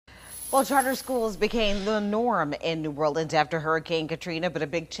Well, charter schools became the norm in New Orleans after Hurricane Katrina, but a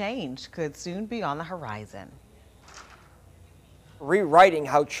big change could soon be on the horizon. Rewriting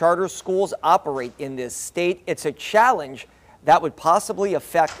how charter schools operate in this state, it's a challenge that would possibly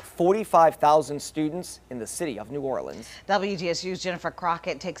affect 45,000 students in the city of New Orleans. WDSU's Jennifer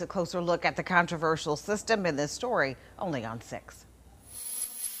Crockett takes a closer look at the controversial system in this story, only on 6.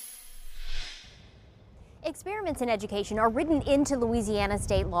 Experiments in education are written into Louisiana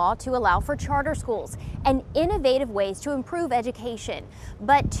state law to allow for charter schools and innovative ways to improve education.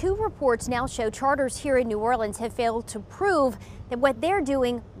 But 2 reports now show charters here in New Orleans have failed to prove that what they're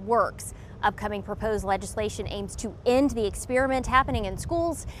doing works. Upcoming proposed legislation aims to end the experiment happening in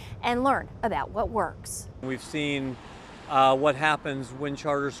schools and learn about what works. We've seen what happens when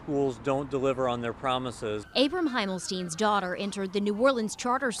charter schools don't deliver on their promises. Abram Heimelstein's daughter entered the New Orleans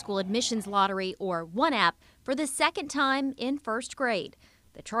Charter School Admissions Lottery, or ONE-AP, for the 2nd time in 1st grade.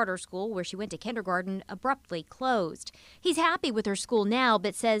 The charter school, where she went to kindergarten, abruptly closed. He's happy with her school now,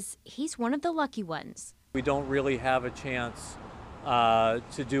 but says he's one of the lucky ones. We don't really have a chance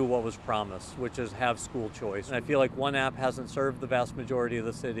to do what was promised, which is have school choice. And I feel like ONE-AP hasn't served the vast majority of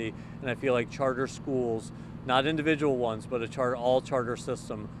the city, and I feel like charter schools, not individual ones, but all charter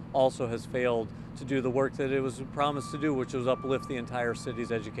system also has failed to do the work that it was promised to do, which was uplift the entire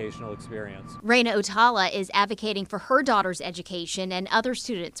city's educational experience. Raina Otala is advocating for her daughter's education and other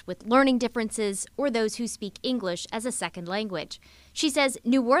students with learning differences or those who speak English as a second language. She says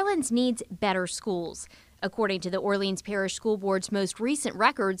New Orleans needs better schools. According to the Orleans Parish School Board's most recent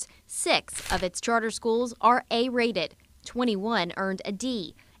records, 6 of its charter schools are A-rated, 21 earned a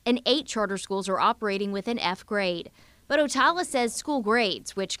D, and 8 charter schools are operating with an F grade. But Otala says school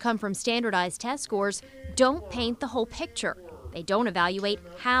grades, which come from standardized test scores, don't paint the whole picture. They don't evaluate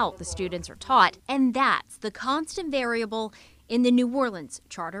how the students are taught, and that's the constant variable in the New Orleans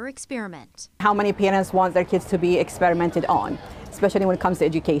charter experiment. How many parents want their kids to be experimented on, especially when it comes to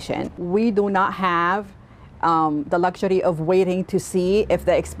education? We do not have the luxury of waiting to see if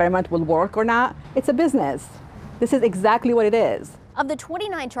the experiment will work or not. It's a business. This is exactly what it is. Of the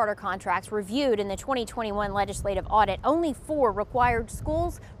 29 charter contracts reviewed in the 2021 legislative audit, only 4 required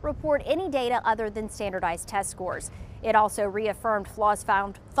schools report any data other than standardized test scores. It also reaffirmed flaws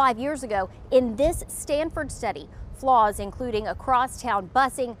found 5 years ago in this Stanford study, flaws including across-town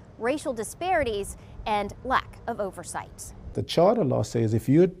busing, racial disparities, and lack of oversight. The charter law says if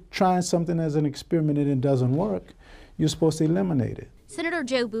you're trying something as an experiment and it doesn't work, you're supposed to eliminate it. Senator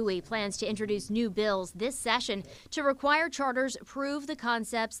Joe Bowie plans to introduce new bills this session to require charters prove the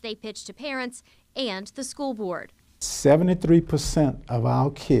concepts they pitch to parents and the school board. 73% of our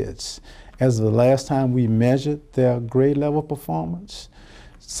kids, as of the last time we measured their grade level performance,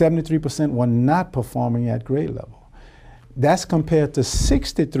 73% were not performing at grade level. That's compared to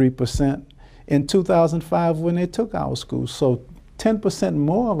 63% in 2005 when they took our schools. So 10%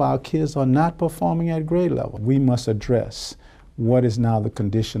 more of our kids are not performing at grade level. We must address what is now the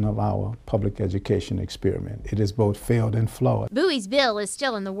condition of our public education experiment. It is both failed and flawed. Bowie's bill is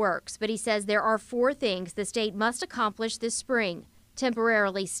still in the works, but he says there are 4 things the state must accomplish this spring.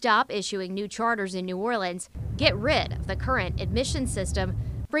 Temporarily stop issuing new charters in New Orleans, get rid of the current admission system,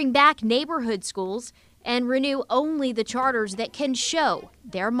 bring back neighborhood schools, and renew only the charters that can show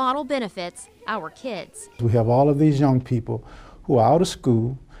their model benefits our kids. We have all of these young people who are out of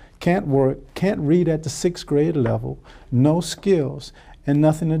school, can't work, can't read at the 6th grade level, no skills, and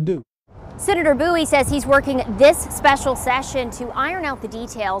nothing to do. Senator Bowie says he's working this special session to iron out the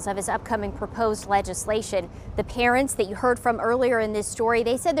details of his upcoming proposed legislation. The parents that you heard from earlier in this story,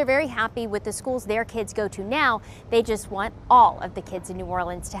 they said they're very happy with the schools their kids go to now. They just want all of the kids in New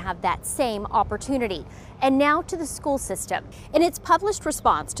Orleans to have that same opportunity. And now to the school system. In its published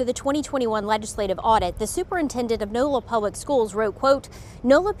response to the 2021 legislative audit, the superintendent of NOLA Public Schools wrote, quote,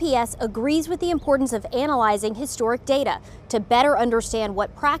 "NOLA PS agrees with the importance of analyzing historic data to better understand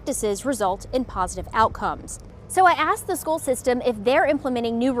what practices result in positive outcomes." So I asked the school system if they're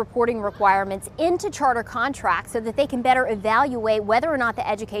implementing new reporting requirements into charter contracts so that they can better evaluate whether or not the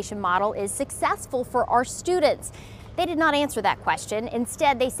education model is successful for our students. They did not answer that question.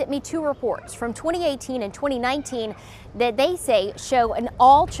 Instead, they sent me 2 reports from 2018 and 2019 that they say show an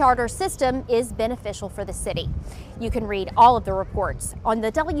all-charter system is beneficial for the city. You can read all of the reports on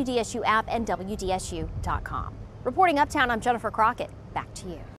the WDSU app and WDSU.com. Reporting Uptown, I'm Jennifer Crockett. Back to you.